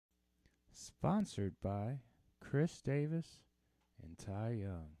Sponsored by Chris Davis and Ty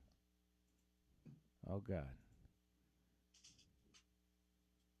Young. Oh, God.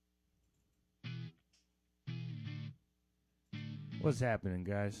 What's happening,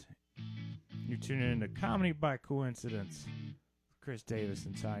 guys? You're tuning into Comedy by Coincidence with Chris Davis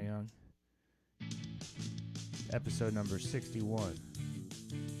and Ty Young. Episode number 61.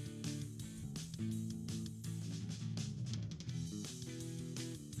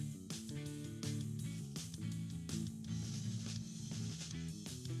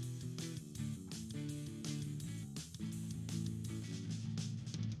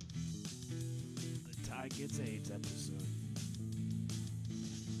 The Ty Gets AIDS episode.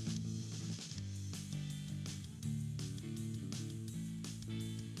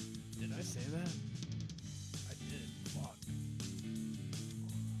 Did I say that? I did. Fuck.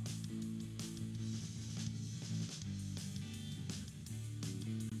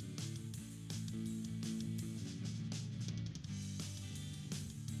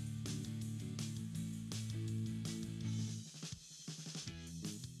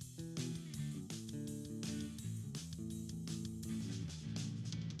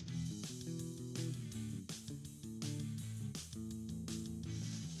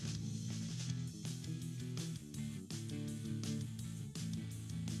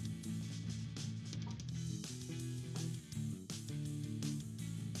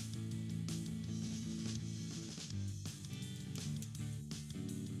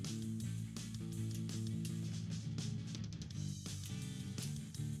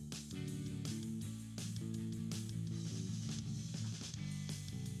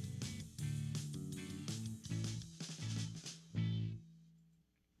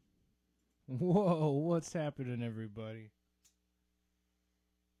 Whoa, what's happening, everybody?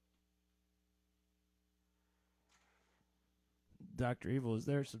 Dr. Evil, is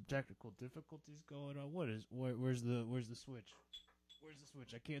there some technical difficulties going on? Where's the switch? Where's the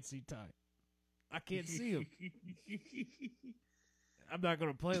switch? I can't see Ty. I can't see him. I'm not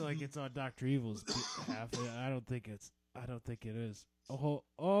gonna play like it's on Dr. Evil's half. I don't think it is.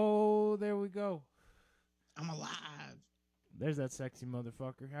 Oh, there we go. I'm alive. There's that sexy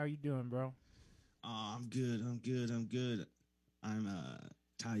motherfucker. How you doing, bro? Oh, I'm good. I'm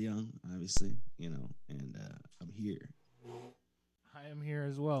Ty Young, obviously, and I'm here. I am here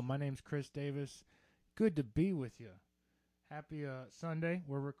as well. My name's Chris Davis. Good to be with you. Happy Sunday.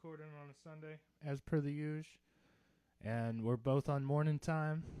 We're recording on a Sunday, as per the usual. And we're both on morning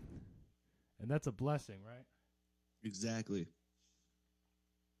time. And that's a blessing, right? Exactly.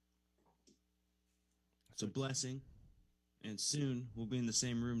 It's a blessing. And soon we'll be in the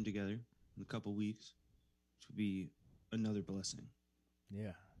same room together in a couple weeks, which will be another blessing.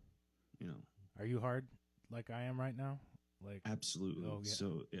 Yeah. Are you hard like I am right now? Like absolutely. Oh yeah.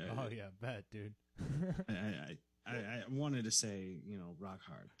 So yeah. Oh yeah, bet, dude. I wanted to say, rock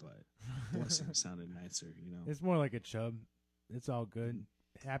hard, but blessing sounded nicer, It's more like a chub. It's all good.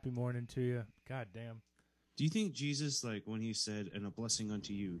 Happy morning to you. God damn. Do you think Jesus, like, when he said, and a blessing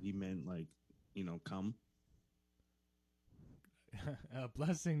unto you, he meant, like, come? A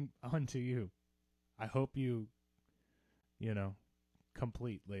blessing unto you. I hope you,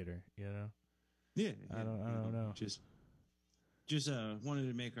 complete later, Yeah. I don't know. Just wanted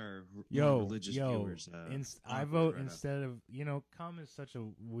to make our religious viewers. I vote instead of, come is such a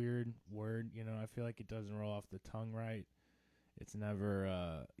weird word. I feel like it doesn't roll off the tongue right. It's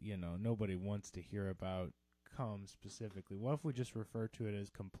never, nobody wants to hear about come specifically. What if we just refer to it as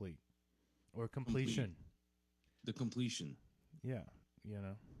complete or completion? The completion. Yeah,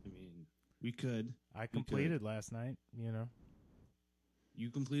 I mean, we could. I completed last night,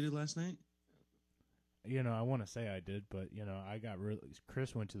 You completed last night? I want to say I did, but, I got really...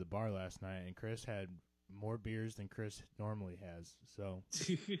 Chris went to the bar last night, and Chris had more beers than Chris normally has. So,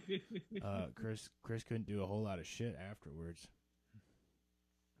 Chris couldn't do a whole lot of shit afterwards.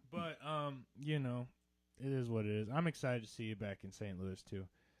 But, it is what it is. I'm excited to see you back in St. Louis, too.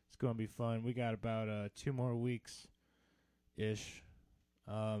 It's going to be fun. We got about 2 more weeks-ish.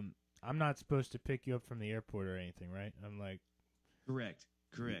 I'm not supposed to pick you up from the airport or anything, right? I'm like... Correct.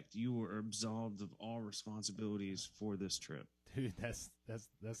 You were absolved of all responsibilities for this trip. Dude, that's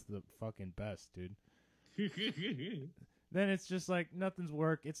the fucking best, dude. Then it's just like nothing's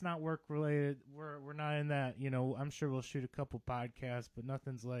work. It's not work related. We're not in that, I'm sure we'll shoot a couple podcasts, but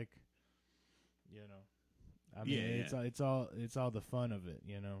nothing's like, I mean, it's all the fun of it,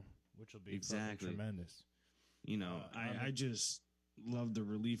 which will be fucking tremendous. I just love the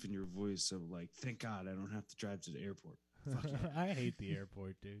relief in your voice of like, thank God I don't have to drive to the airport. I hate the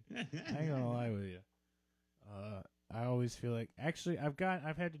airport, dude. I ain't gonna lie with you. I always feel like actually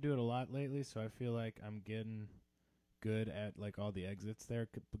I've had to do it a lot lately, so I feel like I'm getting good at like all the exits there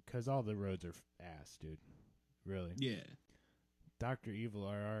because all the roads are ass, dude. Really. Yeah. Dr. Evil,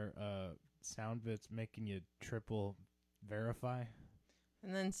 are our sound bits making you triple verify?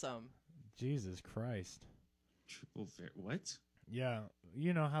 And then some. Jesus Christ. What? Yeah,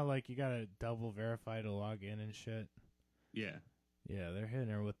 you know how like you gotta double verify to log in and shit. Yeah. Yeah, they're hitting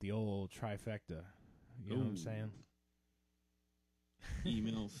her with the old trifecta. You know what I'm saying?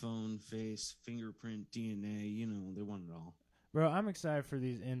 Email, phone, face, fingerprint, DNA. You know, they want it all. Bro, I'm excited for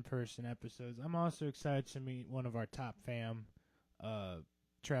these in-person episodes. I'm also excited to meet one of our top fam,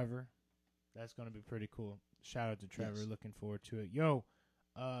 Trevor. That's going to be pretty cool. Shout out to Trevor. Yes. Looking forward to it. Yo,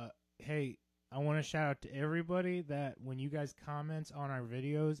 hey, I want to shout out to everybody that when you guys comment on our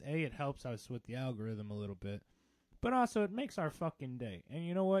videos, it helps us with the algorithm a little bit, but also it makes our fucking day. And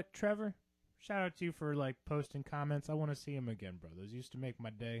you know what, Trevor? Shout out to you for like posting comments. I want to see them again, bro. Those used to make my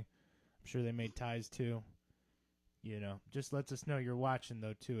day. I'm sure they made Ty's too. You know, just lets us know you're watching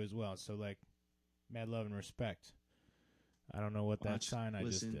though too as well. So like, mad love and respect. I don't know what that sign I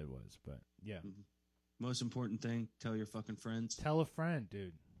just did was, but yeah. Most important thing, tell your fucking friends. Tell a friend,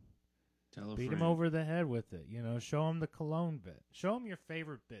 dude. Tell a friend. Beat him over the head with it. You know, show him the cologne bit. Show him your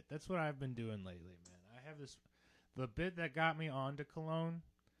favorite bit. That's what I've been doing lately, man. I have the bit that got me onto cologne,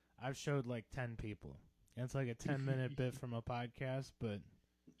 I've showed like 10 people. And it's like a 10-minute bit from a podcast, but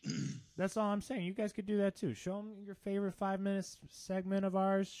that's all I'm saying. You guys could do that too. Show them your favorite 5-minute segment of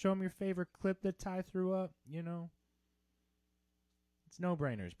ours. Show them your favorite clip that Ty threw up, you know. It's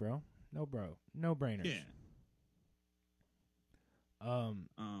no-brainers, bro. No-brainers. Yeah.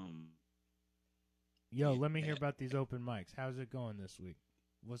 Yo, let me hear about these open mics. How's it going this week?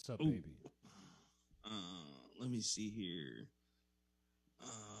 What's up, baby? Let me see here.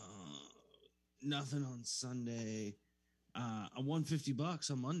 Nothing on Sunday. I won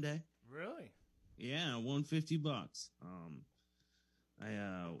 $50 on Monday. Really? Yeah, I won $50.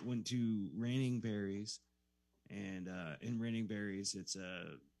 I went to Raining Berries, and in Raining Berries, it's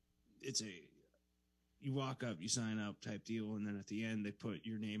a you walk up, you sign up type deal, and then at the end they put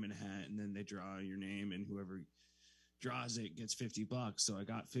your name in a hat, and then they draw your name, and whoever draws it gets $50. So I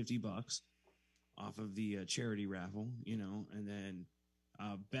got $50 off of the charity raffle, you know, and then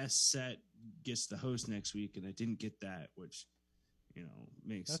best set gets the host next week, and I didn't get that, which, you know,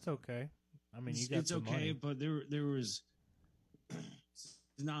 makes that's okay. I mean, you got it's okay, money. But there was it's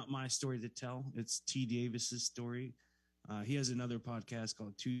not my story to tell. It's T. Davis's story. He has another podcast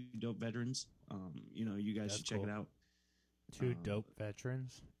called Two Dope Veterans. You know, you guys should check it out. Two Dope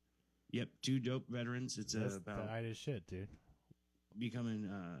Veterans. Yep, Two Dope Veterans. It's about the as shit, dude. Becoming,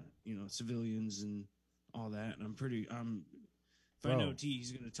 you know, civilians and all that. And if I know T,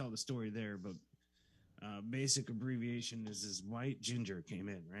 he's going to tell the story there. But basic abbreviation is this white ginger came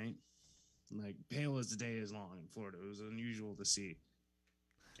in, right? Like pale as the day is long in Florida. It was unusual to see.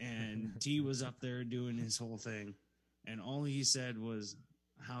 And T was up there doing his whole thing. And all he said was,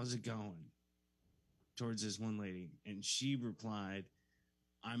 "How's it going?" towards this one lady. And she replied,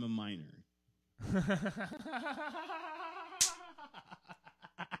 "I'm a minor."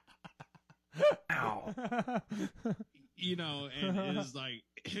 Ow. You know, and it was like,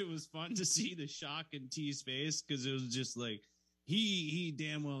 it was fun to see the shock in T's face, because it was just like, he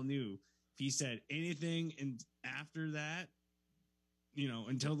damn well knew if he said anything and after that, you know,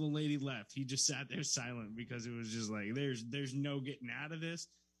 until the lady left, he just sat there silent, because it was just like, there's no getting out of this.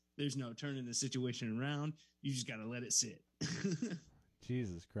 There's no turning the situation around. You just got to let it sit.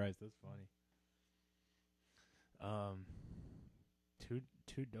 Jesus Christ, that's funny.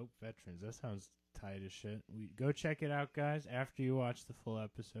 Two Dope Veterans. That sounds tight as shit. We go check it out, guys, after you watch the full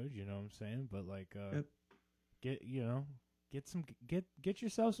episode, you know what I'm saying? But like get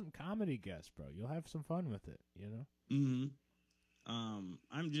yourself some comedy guests, bro. You'll have some fun with it, you know? Mm-hmm.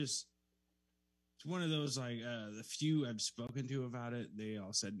 It's one of those, like, the few I've spoken to about it, they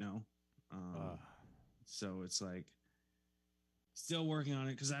all said no. So it's like, still working on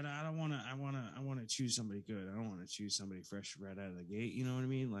it, because I want to choose somebody good. I don't want to choose somebody fresh right out of the gate. You know what I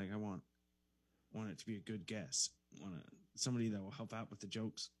mean? Like, I want it to be a good guess. Somebody that will help out with the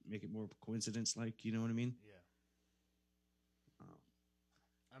jokes, make it more coincidence like. You know what I mean? Yeah.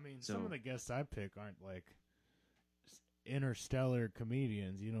 I mean, some of the guests I pick aren't like interstellar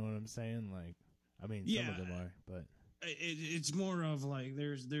comedians. You know what I'm saying? Like, I mean, some of them are, but it's more of like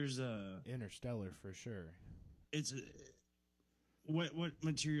there's a interstellar for sure. It's what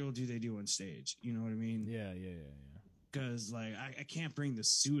material do they do on stage? You know what I mean? Yeah. Because like I can't bring the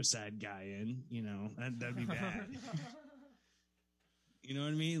suicide guy in. You know, that'd be bad. You know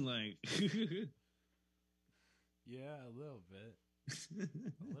what I mean? Like, Yeah, a little bit. A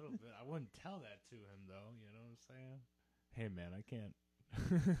little bit. I wouldn't tell that to him, though. You know what I'm saying? Hey, man, I can't.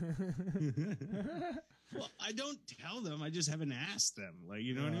 Well, I don't tell them. I just haven't asked them. Like,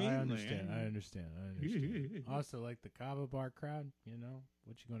 you know what I mean? I understand. Like, I understand. Also, like the Kava Bar crowd, you know,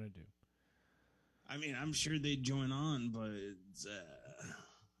 what you gonna do? I mean, I'm sure they'd join on, but it's,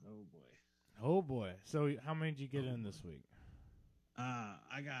 oh boy. Oh boy. So, how many did you get in this week?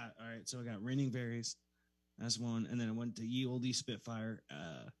 I got all right. So I got Raining Berries. That's one, and then I went to Ye Olde Spitfire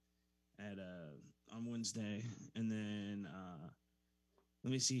at on Wednesday, and then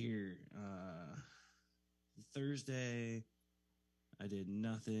let me see here. Thursday, I did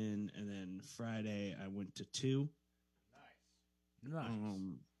nothing, and then Friday I went to 2. Nice.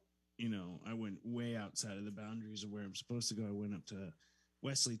 You know, I went way outside of the boundaries of where I'm supposed to go. I went up to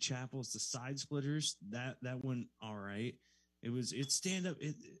Wesley Chapel's, the Side Splitters. That went all right. It's stand up.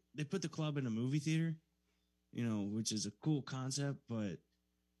 They put the club in a movie theater, you know, which is a cool concept, but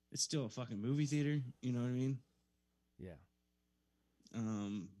it's still a fucking movie theater. You know what I mean? Yeah.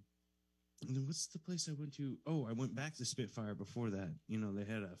 And then what's the place I went to? Oh, I went back to Spitfire before that. You know, they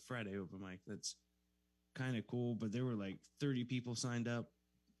had a Friday open mic that's kind of cool, but there were like 30 people signed up.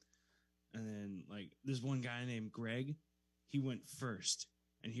 And then, like, there's one guy named Greg. He went first,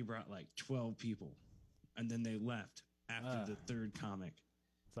 and he brought like 12 people. And then they left after the third comic.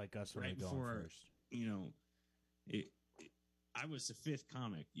 It's like us right going before, first. You know, I was the 5th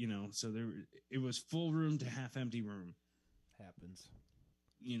comic, you know, so it was full room to half empty room. Happens.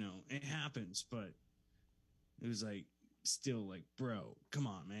 You know, it happens, but it was like still like, bro, come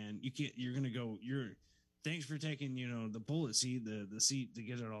on, man. You're going to go, thanks for taking, you know, the bullet seat, the seat to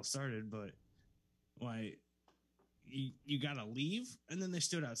get it all started, but why you got to leave? And then they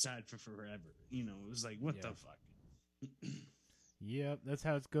stood outside for forever. You know, it was like, what the fuck? Yep, that's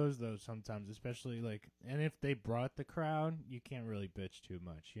how it goes though sometimes, especially like, and if they brought the crowd, you can't really bitch too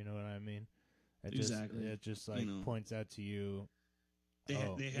much. You know what I mean? Exactly. It just like, you know, points out to you. They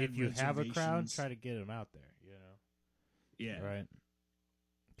had if you have a crowd, try to get them out there. You know. Yeah. Right.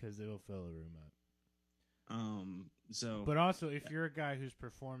 Because it'll fill the room up. So. But also, if you're a guy who's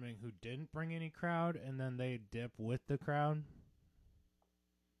performing who didn't bring any crowd, and then they dip with the crowd.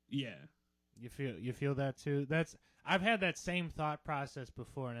 Yeah. You feel that too? I've had that same thought process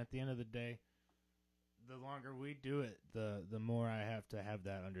before, and at the end of the day, the longer we do it, the more I have to have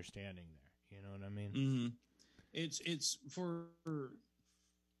that understanding there. You know what I mean? Mm-hmm. It's for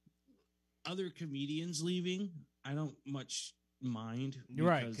other comedians leaving. I don't much mind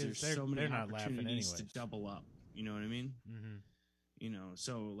because there's so many opportunities to double up. You know what I mean? Mm-hmm. You know,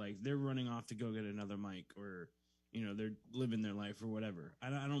 so like they're running off to go get another mic, or you know, they're living their life or whatever. I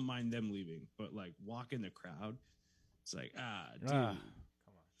don't mind them leaving, but like walking the crowd, it's like, dude,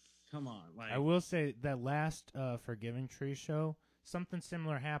 come on. Like, I will say that last Forgiving Tree show, something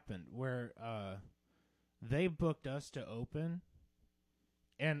similar happened where they booked us to open,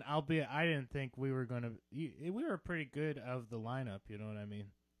 and albeit I didn't think we were going to. We were pretty good of the lineup, you know what I mean?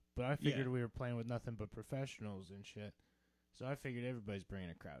 But I figured we were playing with nothing but professionals and shit. So I figured everybody's bringing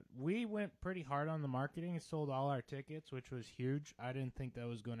a crowd. We went pretty hard on the marketing and sold all our tickets, which was huge. I didn't think that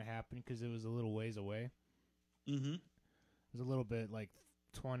was going to happen because it was a little ways away. Mm-hmm. It was a little bit like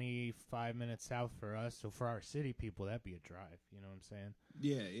 25 minutes south for us. So for our city people, that'd be a drive. You know what I'm saying?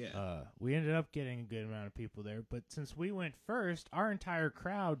 Yeah, yeah. We ended up getting a good amount of people there. But since we went first, our entire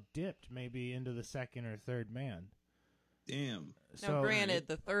crowd dipped maybe into the second or third man. Damn. Now, granted,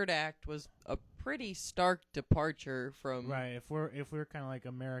 the third act was a pretty stark departure from If we're kind of like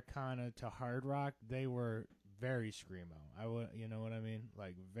Americana to hard rock, they were very screamo. You know what I mean?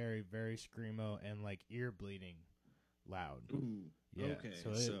 Like very, very screamo and like ear bleeding loud. Ooh, yeah. Okay.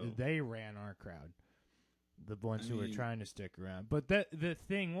 So they ran our crowd, the ones who were trying to stick around. But the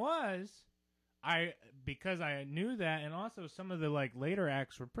thing was, because I knew that, and also some of the like later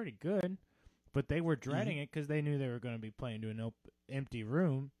acts were pretty good. But they were dreading it because they knew they were going to be playing to an empty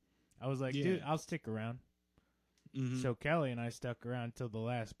room. I was like, dude, I'll stick around. Mm-hmm. So Kelly and I stuck around until the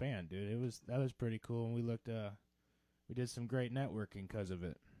last band, dude. That was pretty cool, and we did some great networking because of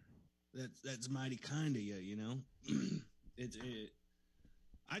it. That's mighty kind of you, you know.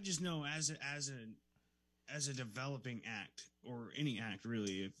 I just know as a developing act, or any act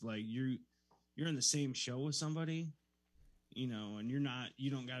really, if like you're in the same show with somebody, you know, and you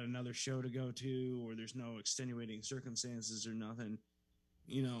don't got another show to go to, or there's no extenuating circumstances or nothing,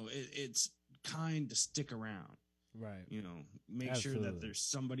 you know, it's kind to stick around. Right. You know, make sure that there's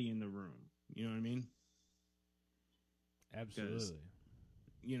somebody in the room. You know what I mean? Absolutely.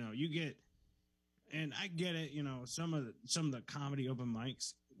 You know, you get, and I get it, you know, some of the comedy open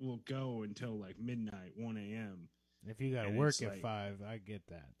mics, will go until like midnight, 1 a.m. If you got to work at 5, I get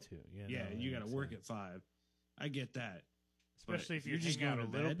that too. You know, you got to work at 5. I get that. Especially if you're just hanging out a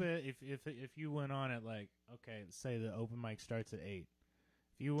little bit. If you went on at like, okay, say the open mic starts at 8.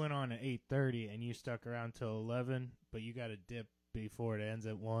 If you went on at 8:30 and you stuck around till 11, but you got to dip before it ends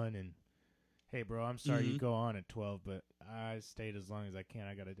at 1, and hey, bro, I'm sorry you go on at 12, but I stayed as long as I can.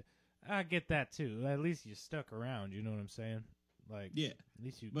 I get that too. At least you stuck around. You know what I'm saying? Like, yeah. At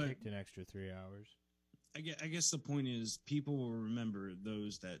least you kicked an extra 3 hours. I guess the point is people will remember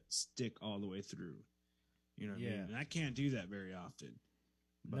those that stick all the way through. You know what I mean? And I can't do that very often.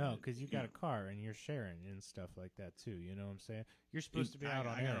 But, no, because you got a car and you're sharing and stuff like that too. You know what I'm saying? You're supposed to be out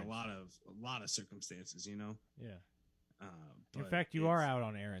on errands. I got a lot of circumstances, you know? Yeah. In fact, you are out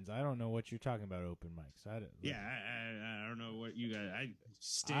on errands. I don't know what you're talking about open mics. I don't know what you got. I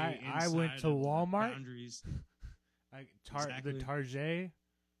stay I went to Walmart. Boundaries. The Target.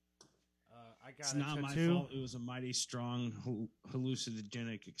 I got it's a not tattoo. My fault. It was a mighty strong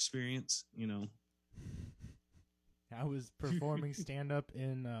hallucinogenic experience, you know. I was performing stand-up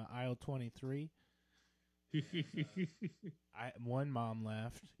in aisle 23. One mom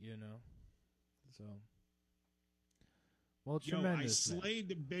laughed, you know. So, well, tremendous. I slayed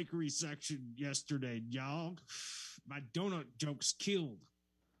the bakery section yesterday, y'all. My donut jokes killed.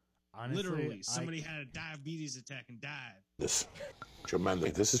 Honestly, literally, somebody had a diabetes attack and died. This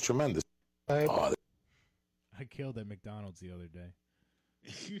tremendous. This is tremendous. I killed at McDonald's the other day.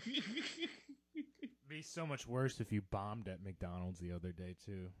 Be so much worse if you bombed at McDonald's the other day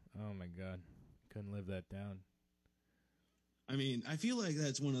too. Oh my god, couldn't live that down. I mean, I feel like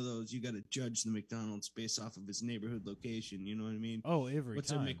that's one of those you got to judge the McDonald's based off of its neighborhood location. You know what I mean? Oh, every What's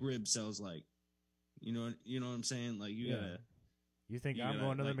time. a McRib sells like? You know what I'm saying? Like you gotta. You think I'm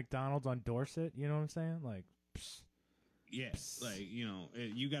going to the McDonald's on Dorset? You know what I'm saying? Like, psst. Yeah, like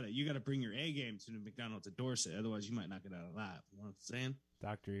you gotta bring your A game to the McDonald's at Dorset, otherwise you might not get out alive. You know what I'm saying?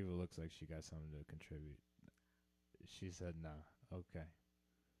 Dr. Evil looks like she got something to contribute. She said, "Nah, okay."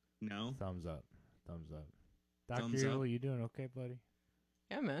 No. Thumbs up. Dr. Evil, you doing okay, buddy?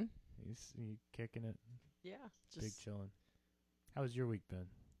 Yeah, man. You kicking it? Yeah, Big chilling. How's your week been?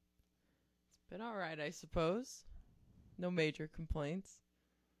 It's been all right, I suppose. No major complaints.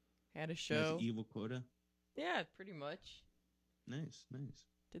 Had a show. Nice evil quota. Yeah, pretty much. Nice.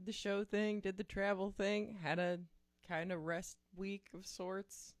 Did the show thing, did the travel thing, had a kind of rest week of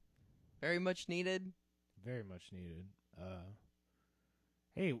sorts. Very much needed. Very much needed.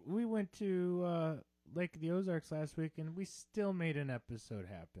 Hey, we went to Lake of the Ozarks last week, and we still made an episode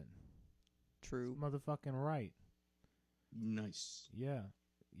happen. True. It's motherfucking right. Nice. Yeah,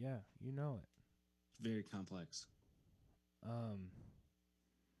 you know it. It's very complex.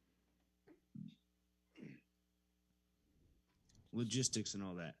 Logistics and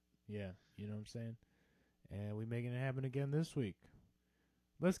all that. Yeah, you know what I'm saying? And we making it happen again this week.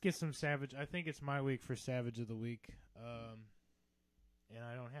 Let's get some Savage. I think it's my week for Savage of the Week. And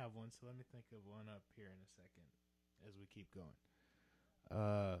I don't have one, so let me think of one up here in a second as we keep going.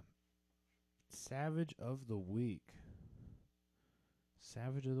 Savage of the Week.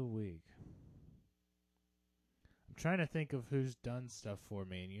 Savage of the Week. I'm trying to think of who's done stuff for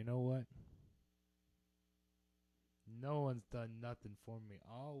me, and you know what? No one's done nothing for me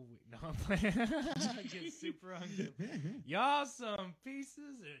all week. No, I'm playing. I get super hungry. Y'all some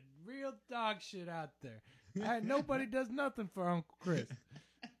pieces of real dog shit out there. Nobody does nothing for Uncle Chris.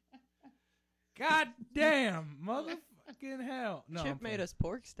 God damn, motherfucking hell. No, Chip made us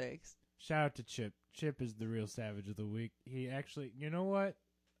pork steaks. Shout out to Chip. Chip is the real Savage of the Week. He actually, you know what?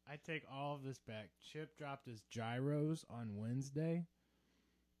 I take all of this back. Chip dropped his gyros on Wednesday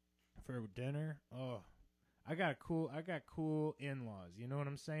for dinner. Oh, I got cool in-laws. You know what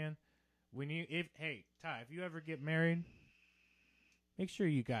I'm saying? Hey, Ty, if you ever get married, make sure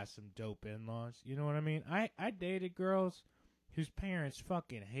you got some dope in-laws. You know what I mean? I dated girls whose parents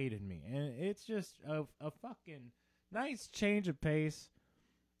fucking hated me, and it's just a fucking nice change of pace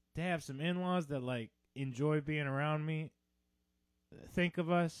to have some in-laws that like enjoy being around me, think of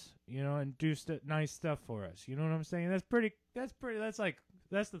us, you know, and do nice stuff for us. You know what I'm saying? That's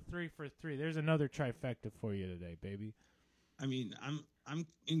the 3 for 3. There's another trifecta for you today, baby. I mean, I'm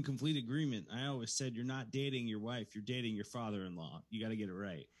in complete agreement. I always said you're not dating your wife, you're dating your father-in-law. You got to get it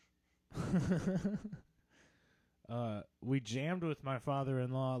right. We jammed with my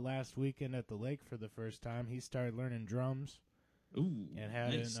father-in-law last weekend at the lake for the first time. He started learning drums. Ooh, and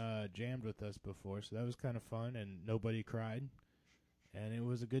hadn't jammed with us before, so that was kind of fun, and nobody cried, and it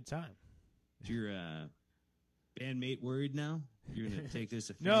was a good time. Is your bandmate worried now? You're gonna take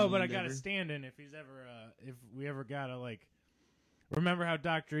this? No, but I got a stand-in if he's ever, if we ever gotta like Remember how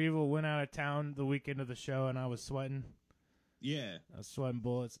Dr. Evil went out of town the weekend of the show and I was sweating? Yeah. I was sweating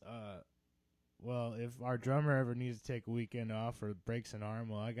bullets. Well, if our drummer ever needs to take a weekend off or breaks an arm,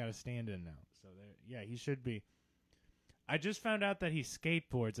 well, I got to stand in now. So, yeah, he should be. I just found out that he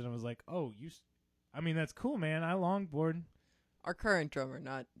skateboards, and I was like, oh, that's cool, man. I longboard. Our current drummer,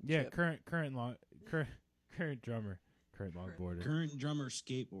 not Yeah, Chip. current drummer, current longboarder. Current drummer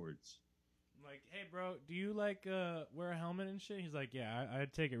skateboards. I'm like, hey, bro, do you like wear a helmet and shit? He's like, yeah,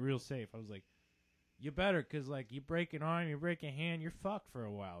 I'd take it real safe. I was like, you better, because like you break an arm, you break a hand, you're fucked for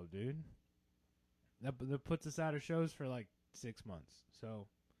a while, dude. That puts us out of shows for like 6 months. So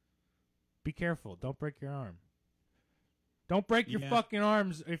be careful. Don't break your arm. Don't break your fucking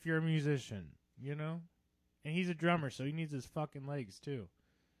arms if you're a musician, you know? And he's a drummer, so he needs his fucking legs, too.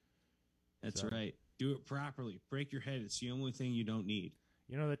 That's right. Do it properly. Break your head. It's the only thing you don't need.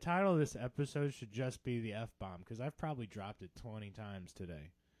 You know, the title of this episode should just be the F-bomb, because I've probably dropped it 20 times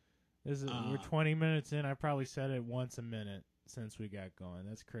today. We're 20 minutes in. I probably said it once a minute since we got going.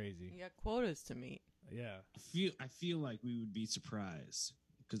 That's crazy. You got quotas to meet. Yeah. I feel like we would be surprised,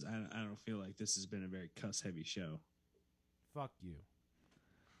 because I don't feel like this has been a very cuss-heavy show. Fuck you.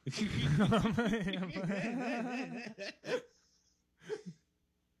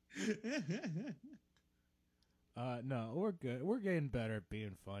 No, we're good. We're getting better at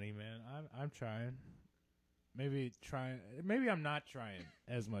being funny, man. I'm trying. Maybe I'm not trying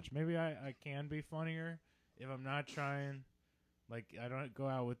as much. Maybe I can be funnier if I'm not trying. Like, I don't go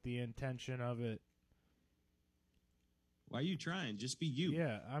out with the intention of it. Why are you trying? Just be you.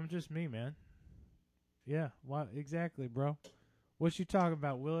 Yeah, I'm just me, man. Yeah, what exactly, bro? What you talking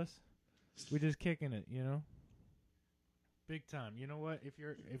about, Willis? We just kicking it, you know? Big time. You know what? If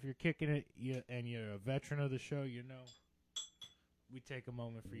you're kicking it and you're a veteran of the show, you know, we take a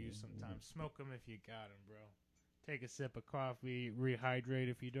moment for you sometimes. Smoke them if you got them, bro. Take a sip of coffee, rehydrate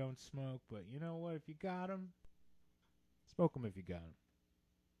if you don't smoke. But you know what? If you got them, smoke them if you got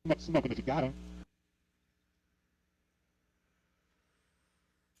them. Smoke them if you got them.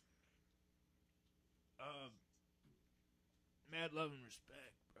 Mad love and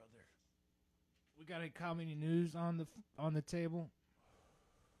respect, brother. We got any comedy news on the table?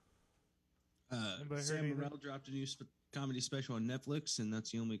 Sam Morril dropped a new comedy special on Netflix, and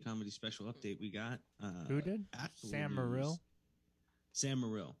that's the only comedy special update we got. Who did? Sam Morril? Sam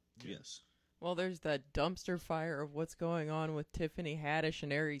Morril, yes. Well, there's that dumpster fire of what's going on with Tiffany Haddish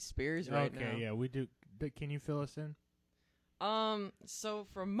and Aries Spears right now. Okay, yeah, we do. But can you fill us in? So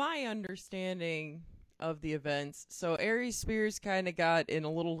from my understanding of the events, so Aries Spears kind of got in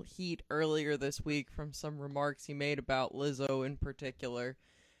a little heat earlier this week from some remarks he made about Lizzo in particular.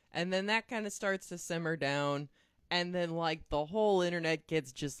 And then that kind of starts to simmer down. And then, like, the whole internet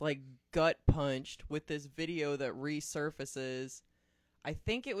gets just, like, gut punched with this video that resurfaces. I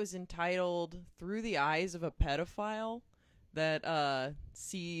think it was entitled Through the Eyes of a Pedophile, that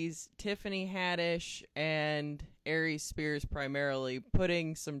sees Tiffany Haddish and Aries Spears primarily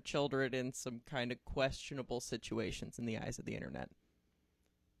putting some children in some kind of questionable situations in the eyes of the internet.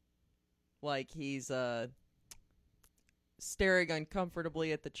 Like, he's staring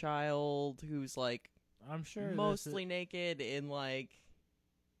uncomfortably at the child who's, like, I'm sure mostly naked in, like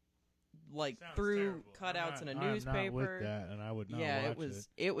through terrible. cutouts in a I'm newspaper. not with that, and I would not yeah, watch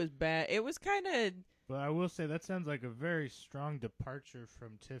it was bad. It was kind of. But I will say that sounds like a very strong departure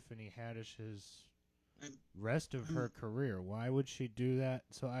from Tiffany Haddish's rest of her career. Why would she do that?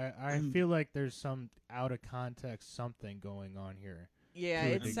 So I feel like there's some out of context something going on here. Yeah,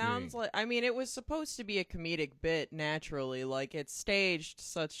 it sounds like. I mean, it was supposed to be a comedic bit naturally. Like, it's staged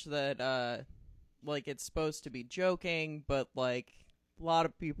such that, like, it's supposed to be joking, but, like, a lot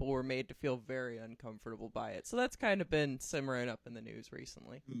of people were made to feel very uncomfortable by it. So that's kind of been simmering up in the news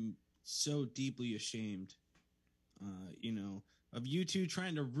recently. I'm so deeply ashamed, of you two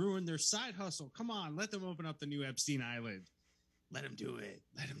trying to ruin their side hustle. Come on, let them open up the new Epstein Island. Let them do it.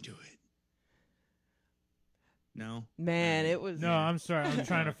 Let them do it. No? Man, it was... No, I'm sorry. I'm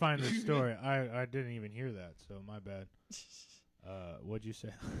trying to find the story. I didn't even hear that, so my bad. What'd you say?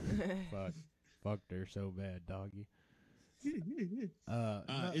 Fucked her so bad, doggy.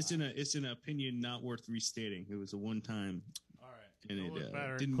 It's an opinion not worth restating. It was a one time. All right, and it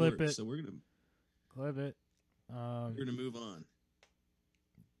didn't clip work. it. So we're gonna clip it. We're gonna move on.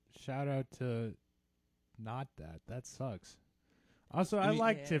 Shout out to not that. That sucks. Also, I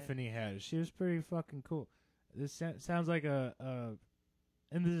like Tiffany Haddish. She was pretty fucking cool. This sounds like and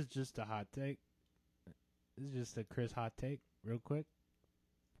this is just a hot take. This is just a Chris hot take, real quick.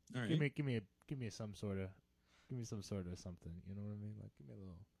 All right. Give me some sort of something. You know what I mean? Like give me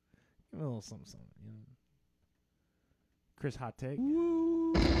a little something. You know. Chris, hot take.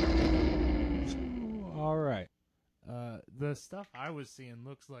 All right. The stuff I was seeing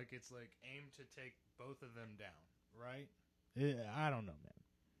looks like it's like aimed to take both of them down, right? I don't know, man.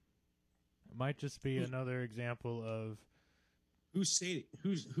 It might just be another example of Who's saying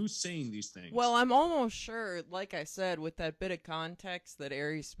these things? Well, I'm almost sure, like I said, with that bit of context that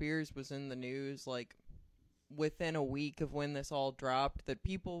Aries Spears was in the news, like, within a week of when this all dropped, that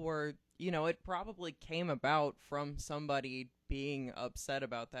people were, it probably came about from somebody being upset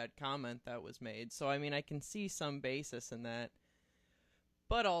about that comment that was made. So, I mean, I can see some basis in that.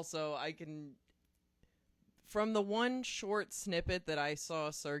 But also, from the one short snippet that I saw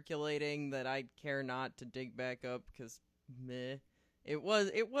circulating that I'd care not to dig back up because... meh. It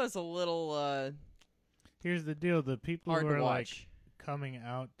was a little Here's the deal: the people hard who to are like watch. coming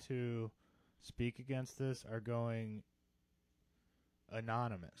out to speak against this are going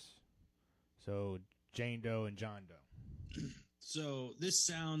anonymous. So Jane Doe and John Doe. So this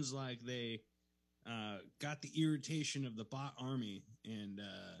sounds like they got the irritation of the bot army and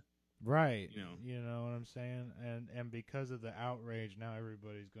Right. You know what I'm saying? And because of the outrage, now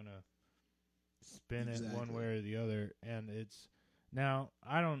everybody's gonna spin it one way or the other, and it's now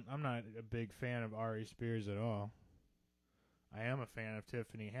I'm not a big fan of Ari Spears at all. I am a fan of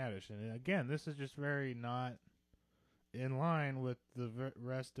Tiffany Haddish, and again, this is just very not in line with the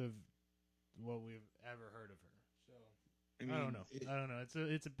rest of what we've ever heard of her. So I don't know.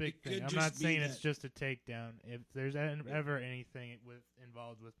 It's a big thing. I'm not saying it's just a takedown. If there's ever anything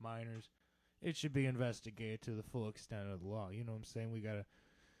involved with minors, it should be investigated to the full extent of the law. You know what I'm saying?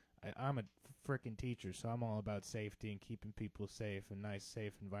 I'm a freaking teacher, so I'm all about safety and keeping people safe and nice,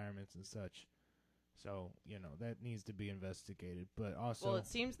 safe environments and such. So, that needs to be investigated. But also... Well, it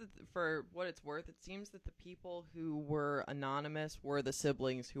seems that, for what it's worth, it seems that the people who were anonymous were the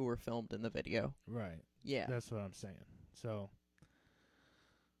siblings who were filmed in the video. Right. Yeah. That's what I'm saying. So,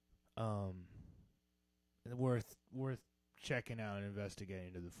 worth checking out and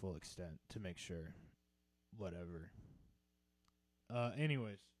investigating to the full extent to make sure. Whatever.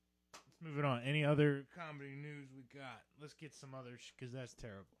 Anyways, let's move it on. Any other comedy news we got? Let's get some other because that's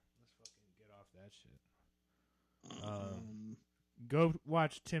terrible. Let's fucking get off that shit. Go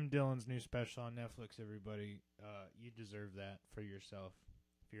watch Tim Dillon's new special on Netflix, everybody. You deserve that for yourself.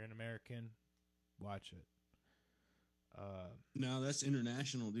 If you're an American, watch it. No, that's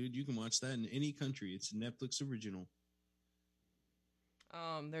international, dude. You can watch that in any country. It's a Netflix original.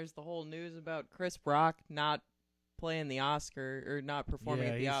 There's the whole news about Chris Rock not playing the Oscar or not performing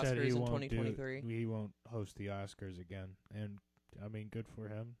at the Oscars in 2023. He won't host the Oscars again, and I mean, good for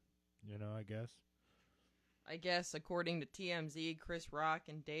him. I guess. I guess according to TMZ, Chris Rock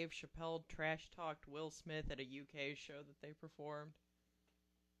and Dave Chappelle trash talked Will Smith at a UK show that they performed.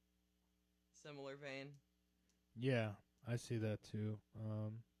 Similar vein. Yeah, I see that too.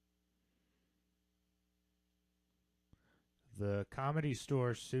 The Comedy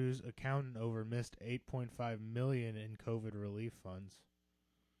Store sues accountant over missed $8.5 million in COVID relief funds.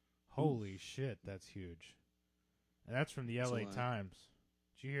 Holy shit, that's huge. And that's from the LA Times.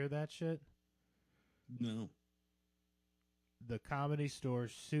 Did you hear that shit? No. The Comedy Store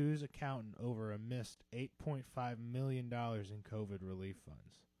sues accountant over a missed $8.5 million in COVID relief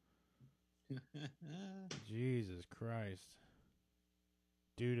funds. Jesus Christ.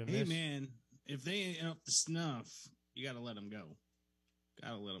 Dude, hey, man, if they ain't up to snuff, you gotta let them go.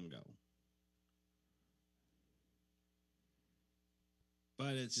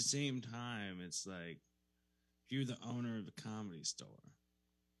 But at the same time, it's like, if you're the owner of the Comedy Store,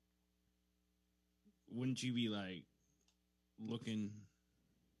 wouldn't you be like looking,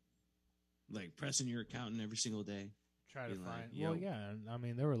 like pressing your accountant every single day? Try to find. Well, yeah. I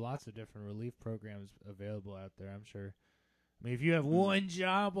mean, there were lots of different relief programs available out there, I'm sure. I mean, if you have one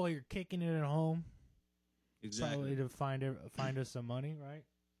job while you're kicking it at home, exactly, probably to find us some money, right?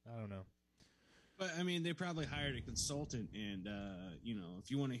 I don't know. But, I mean, they probably hired a consultant, and, if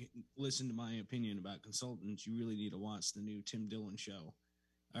you want to listen to my opinion about consultants, you really need to watch the new Tim Dillon show,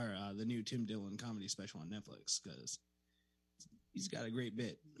 or the new Tim Dillon comedy special on Netflix, because he's got a great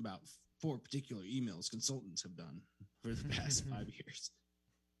bit about 4 particular emails consultants have done for the past 5 years.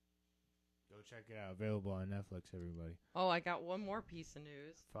 Go check it out. Available on Netflix, everybody. Oh, I got one more piece of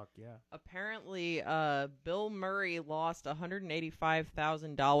news. Fuck yeah. Apparently, Bill Murray lost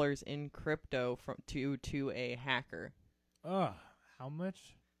 $185,000 in crypto to a hacker. How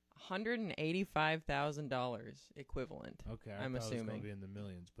much? $185,000 equivalent. Okay, I'm assuming it was gonna be in the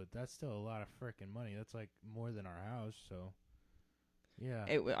millions, but that's still a lot of freaking money. That's like more than our house. So, yeah.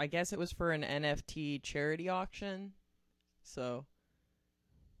 I guess it was for an NFT charity auction. So.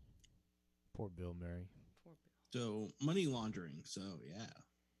 Poor Bill Murray. So money laundering. So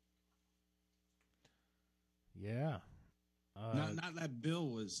Yeah. not that Bill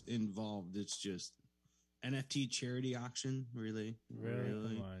was involved. It's just NFT charity auction. Really.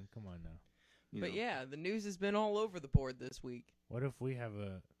 Come on now. But yeah, the news has been all over the board this week. What if we have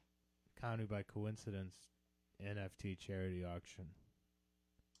a County by Coincidence NFT charity auction?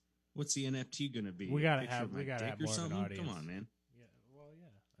 What's the NFT gonna be? We gotta have more of an audience. Come on, man. Yeah, well, yeah.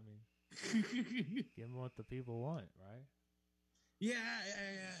 I mean, give them what the people want, right? Yeah,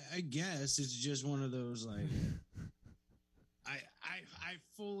 I guess it's just one of those like. I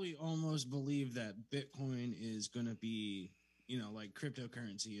fully almost believe that Bitcoin is gonna be, like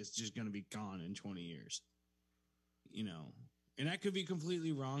cryptocurrency is just gonna be gone in 20 years. And I could be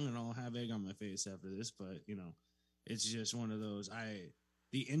completely wrong, and I'll have egg on my face after this, but it's just one of those.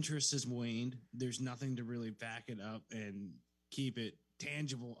 The interest has waned. There's nothing to really back it up and keep it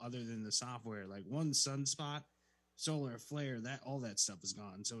tangible other than the software. Like one sunspot, solar flare, all that stuff is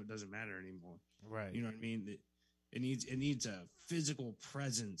gone, so it doesn't matter anymore. Right. You know what I mean? It needs a physical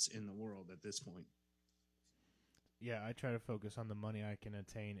presence in the world at this point. Yeah, I try to focus on the money I can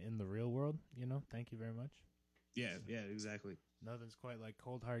attain in the real world. Thank you very much. Yeah, exactly. Nothing's quite like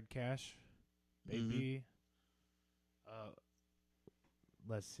cold hard cash, baby.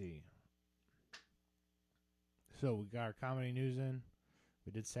 Let's see. So we got our comedy news in.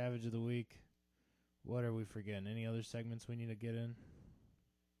 We did Savage of the Week. What are we forgetting? Any other segments we need to get in?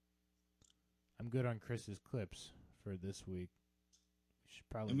 I'm good on Chris's clips for this week. We should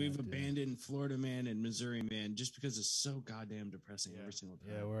probably. And we've abandoned Florida Man and Missouri Man just because it's so goddamn depressing every single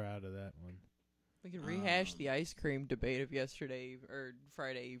time. Yeah, we're out of that one. We can rehash the ice cream debate of yesterday or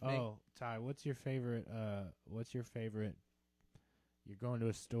Friday evening. Oh, Ty, what's your favorite? You're going to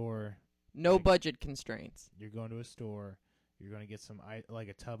a store. No budget constraints. You're going to a store. You're going to get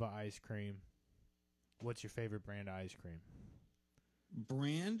a tub of ice cream. What's your favorite brand of ice cream?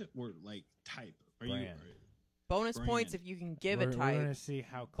 Brand or like type? Brand. Bonus points if you can give a type. We're going to see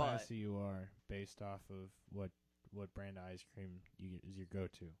how classy you are based off of what brand of ice cream is your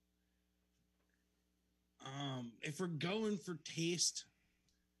go-to. If we're going for taste,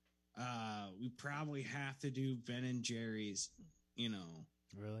 we probably have to do Ben and Jerry's,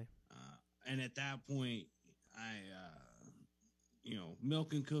 Really? And at that point,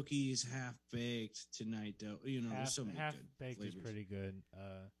 milk and cookies, half baked tonight dough. There's so many half good baked flavors. is pretty good.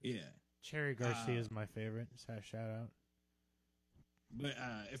 Yeah. Cherry Garcia is my favorite. Shout out. But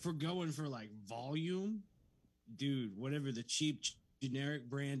if we're going for like volume, dude, whatever the cheap generic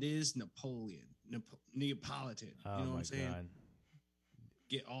brand is, Napoleon. Neapolitan. Oh, you know what I'm saying? God.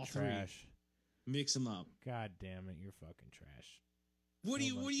 Get all Trash. Three. Mix them up. God damn it, you're fucking trash. What do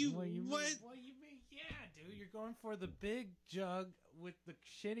you What? mean? Yeah, dude, you're going for the big jug with the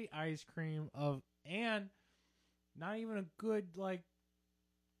shitty ice cream and not even a good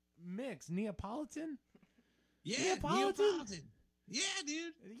mix. Neapolitan? Yeah, Neapolitan. Yeah,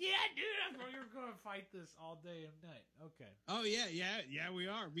 dude. You're going to fight this all day and night. Okay. Oh yeah, we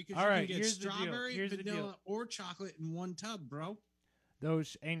are because all you right, can get here's strawberry, the deal. vanilla, or chocolate in one tub, bro.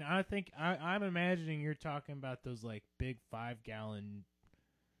 Those, and I think I'm imagining you're talking about those big 5-gallon.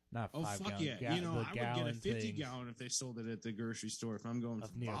 Not 5 fuck gallon. Yeah. I would get a 50 gallon if they sold it at the grocery store if I'm going for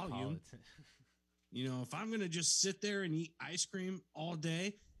volume. If I'm going to just sit there and eat ice cream all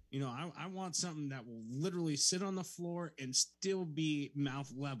day, I want something that will literally sit on the floor and still be mouth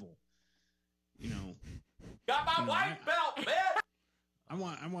level. Got my white belt, man. I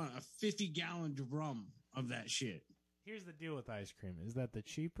want a 50-gallon drum of that shit. Here's the deal with ice cream is that the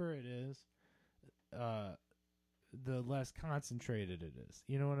cheaper it is, the less concentrated it is.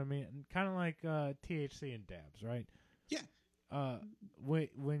 You know what I mean? Kind of like THC and dabs, right? Yeah.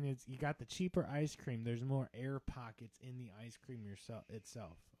 When you got the cheaper ice cream, there's more air pockets in the ice cream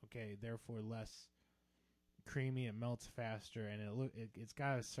itself. Okay, therefore less creamy. It melts faster, and it's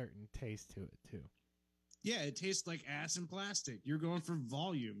got a certain taste to it too. Yeah, it tastes like ass and plastic. You're going for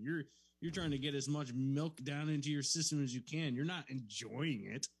volume. You're trying to get as much milk down into your system as you can. You're not enjoying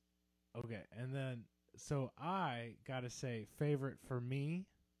it. Okay, and then so I gotta say, favorite for me.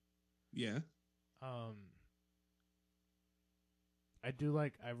 Yeah. I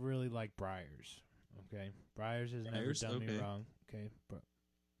really like Breyers. Okay, Breyers has never done me wrong. Okay, but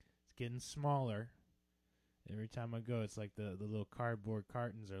it's getting smaller. Every time I go, it's like the little cardboard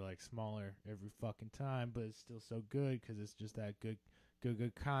cartons are smaller every fucking time, but it's still so good because it's just that good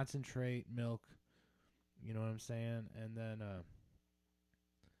concentrate milk. You know what I'm saying? And then,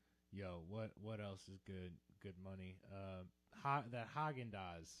 what else is good money? That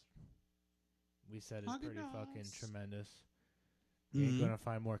Haagen-Dazs. We said is pretty fucking tremendous. You ain't gonna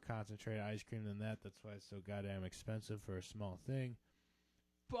find more concentrated ice cream than that. That's why it's so goddamn expensive for a small thing.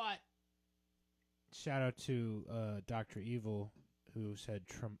 But shout out to Dr. Evil, who said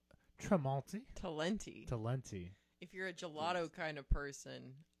Tremonti? Talenti. If you're a gelato kind of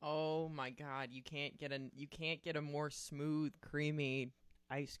person, oh my god, you can't get a more smooth, creamy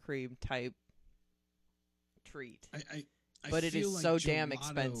ice cream type treat. But it is so damn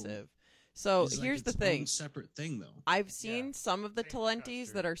expensive. So here's the thing. Separate thing though. I've seen some of the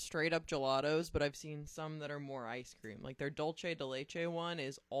Talentis that are straight up gelatos, but I've seen some that are more ice cream. Like their Dulce de Leche one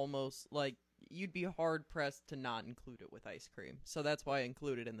is almost like you'd be hard pressed to not include it with ice cream. So that's why I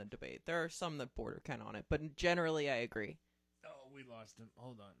include it in the debate. There are some that border kind of on it, but generally I agree. Oh, we lost him.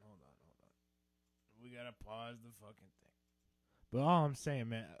 Hold on. We gotta pause the fucking thing. But all I'm saying,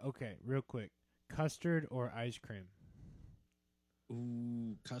 man, okay, real quick. Custard or ice cream?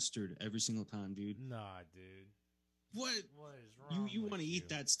 Ooh, custard every single time, dude. Nah, dude. What is wrong? You want to eat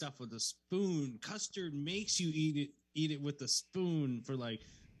that stuff with a spoon? Custard makes you eat it with a spoon for like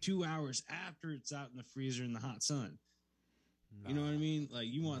 2 hours after it's out in the freezer in the hot sun. Nah. You know what I mean? Like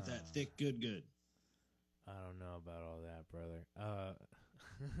you want that thick, good. I don't know about all that, brother.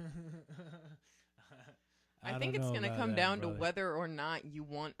 I think it's going to come down to whether or not you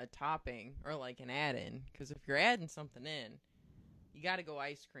want a topping or like an add-in. Because if you're adding something in, you got to go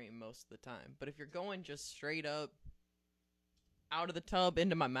ice cream most of the time. But if you're going just straight up out of the tub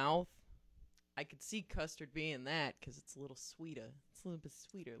into my mouth, I could see custard being that because it's a little sweeter. It's a little bit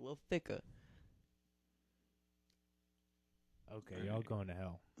sweeter, a little thicker. Okay, y'all going to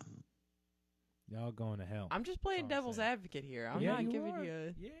hell. Y'all going to hell. I'm just playing devil's advocate here. I'm not giving you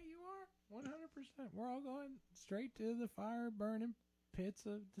a... Yeah, you are. 100%. We're all going straight to the fire-burning pits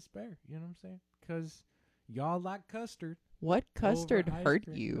of despair. You know what I'm saying? Because y'all like custard. What custard hurt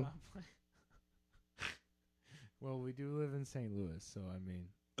you? Well, we do live in St. Louis, so, I mean,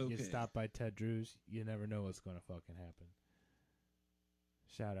 okay. You stop by Ted Drew's, you never know what's going to fucking happen.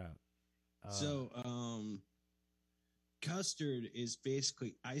 Shout out. Custard is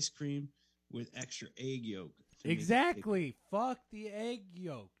basically ice cream with extra egg yolk. Exactly. Fuck the egg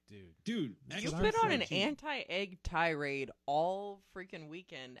yolk, dude. Dude, you've been on an anti-egg tirade all freaking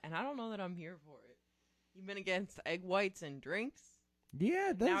weekend, and I don't know that I'm here for it. You've been against egg whites and drinks?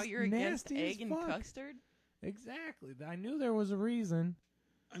 Yeah, that's now you're against egg and custard? Exactly. I knew there was a reason.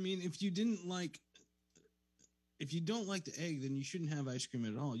 I mean, if you don't like the egg, then you shouldn't have ice cream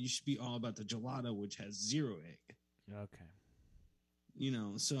at all. You should be all about the gelato, which has 0 egg. Okay. You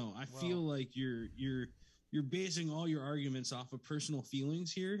know, so I feel like you're basing all your arguments off of personal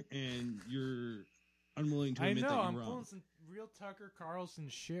feelings here, and you're unwilling to admit that you're wrong. I'm pulling some real Tucker Carlson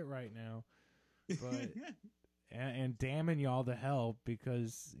shit right now, but and damning y'all to hell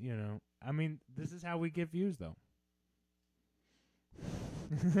because I mean, this is how we get views, though.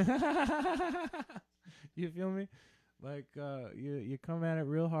 You feel me? Like you come at it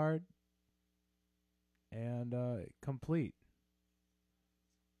real hard and complete.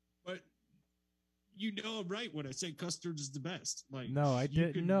 But you know I'm right when I say custard is the best. Like no, I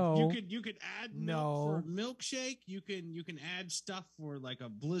didn't know. You could add milk for a milkshake. You can add stuff for like a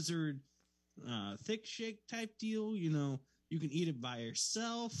Blizzard thick shake type deal. You know, you can eat it by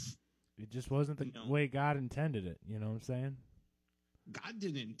yourself. It just wasn't the way God intended it. You know what I'm saying? God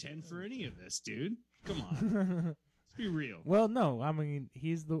didn't intend for any of this, dude. Come on. Let's be real. Well, no. I mean,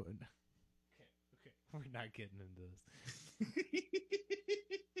 he's the... Okay. We're not getting into this.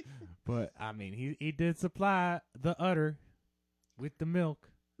 But, I mean, he did supply the udder with the milk.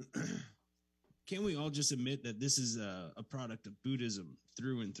 Can't we all just admit that this is a product of Buddhism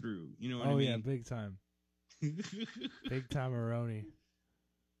through and through? You know what I mean? Oh, yeah, big time. Big time Aroni.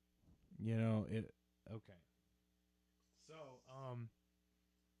 You know, it... Okay. So,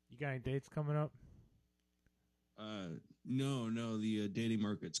 you got any dates coming up? No, the dating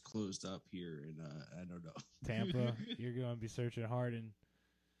market's closed up here, and I don't know. Tampa, you're going to be searching hard in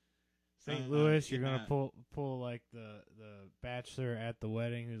St. Louis. You're going to pull like the bachelor at the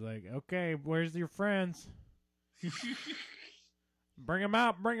wedding who's like, okay, where's your friends? Bring them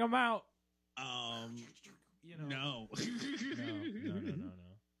out. You know. No. No.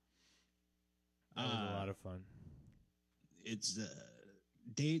 That was a lot of fun. It's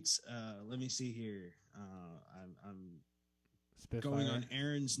dates. Let me see here. I'm Spitfire. going on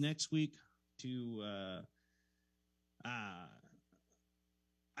errands next week to. I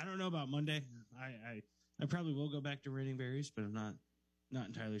don't know about Monday. I probably will go back to Raining Berries, but I'm not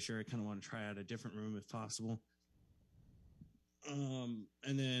entirely sure. I kind of want to try out a different room if possible. And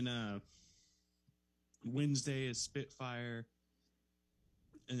then Wednesday is Spitfire,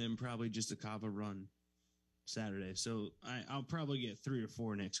 and then probably just a Kava run. Saturday. So I'll probably get 3 or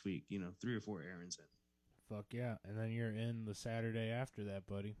 4 next week. 3 or 4 errands in. Fuck yeah. And then you're in the Saturday after that,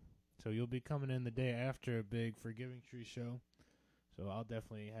 buddy. So you'll be coming in the day after a big Forgiving Tree show. So I'll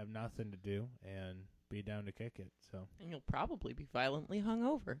definitely have nothing to do and be down to kick it. So. And you'll probably be violently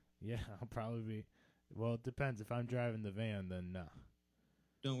hungover. Yeah, I'll probably be. Well, it depends. If I'm driving the van, then no.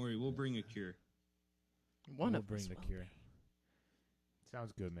 Don't worry, we'll bring a cure. We'll bring the cure.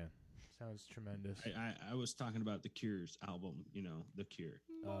 Sounds good, man. Sounds tremendous. I was talking about the Cure's album, The Cure.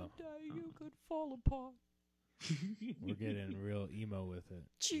 One day you could fall apart. We're getting real emo with it.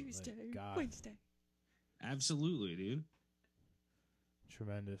 Tuesday, like Wednesday. Absolutely, dude.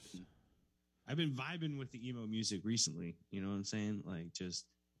 Tremendous. I've been vibing with the emo music recently. You know what I'm saying? Like just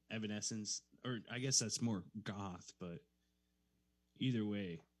Evanescence, or I guess that's more goth, but either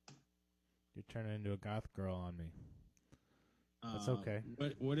way. You're turning into a goth girl on me. That's okay.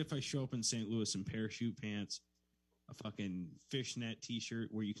 What if I show up in St. Louis in parachute pants, a fucking fishnet T-shirt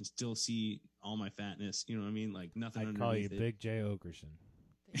where you can still see all my fatness? You know what I mean? Like nothing. I'd call you it. Big J Okerson.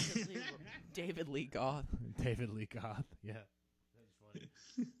 David Lee Goth. David Lee Goth. Yeah, that's funny.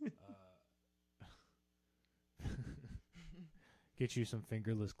 Get you some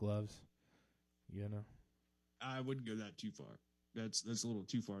fingerless gloves. I wouldn't go that too far. That's a little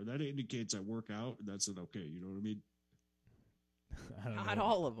too far. That indicates I work out. That's an okay. You know what I mean? Not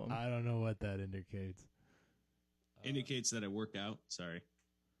all of them. I don't know what that indicates. Indicates that I work out. Sorry.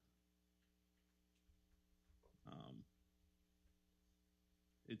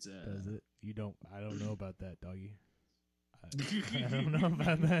 It's Does it? You don't. I don't know about that, doggy. I don't know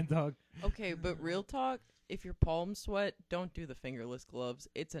about that, dog. Okay, but real talk. If your palms sweat, don't do the fingerless gloves.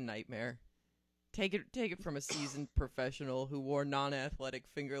 It's a nightmare. Take it from a seasoned professional who wore non-athletic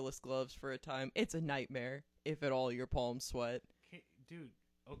fingerless gloves for a time. It's a nightmare if at all your palms sweat. Dude,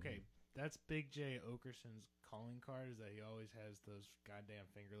 okay, that's Big J Okerson's calling card is that he always has those goddamn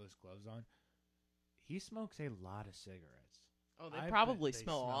fingerless gloves on. He smokes a lot of cigarettes. Oh, they probably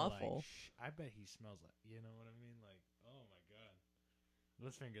smell awful. I bet he smells like, you know what I mean? Like, oh my God.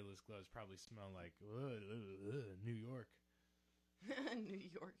 Those fingerless gloves probably smell like New York. New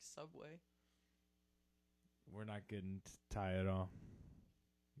York subway. We're not getting Ty at all.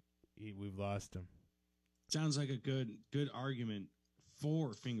 We've lost him. Sounds like a good argument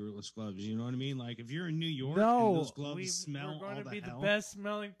for fingerless gloves. You know what I mean? Like if you're in New York and those gloves smell we're going all to be the hell. best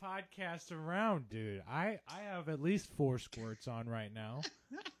smelling podcast around, dude. I have at least 4 squirts on right now.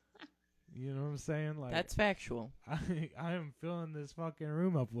 You know what I'm saying? Like that's factual. I am filling this fucking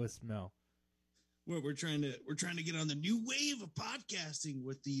room up with smell. Well, we're trying to get on the new wave of podcasting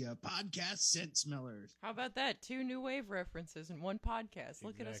with the podcast scent smellers. How about that? 2 new wave references in one podcast.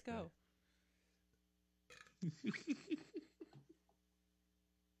 Look at us go.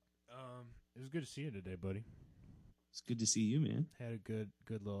 It was good to see you today, buddy. It's good to see you, man. Had a good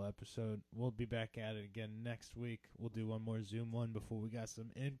little episode. We'll be back at it again next week. We'll do one more Zoom one before we got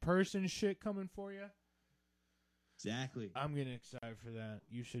some in-person shit coming for you. Exactly. I'm getting excited for that.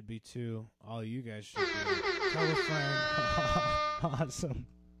 You should be too. All you guys should be. Tell a friend. Awesome.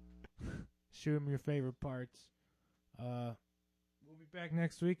 Shoot them your favorite parts. We'll be back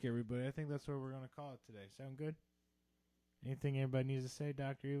next week, everybody. I think that's what we're going to call it today. Sound good? Anything anybody needs to say,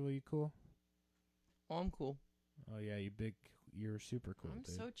 Dr. Evil? You cool? Oh, I'm cool. Oh, yeah, you're super cool, I'm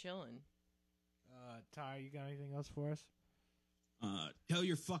dude. so chilling. Ty, you got anything else for us? Tell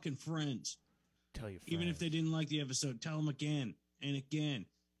your fucking friends. Tell your friends. Even if they didn't like the episode, tell them again and again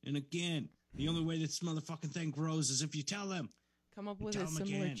and again. The only way this motherfucking thing grows is if you tell them. Come up with a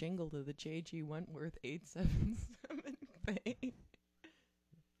similar jingle to the J.G. Wentworth 877 thing.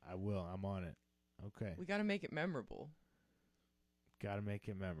 I will. I'm on it. Okay. We got to make it memorable. Got to make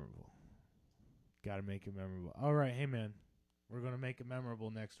it memorable. Got to make it memorable. All right. Hey, man. We're going to make it memorable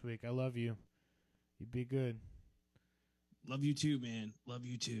next week. I love you. You be good. Love you too, man. Love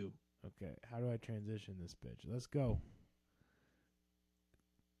you too. Okay. How do I transition this bitch? Let's go.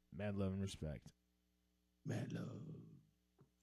 Mad love and respect. Mad love.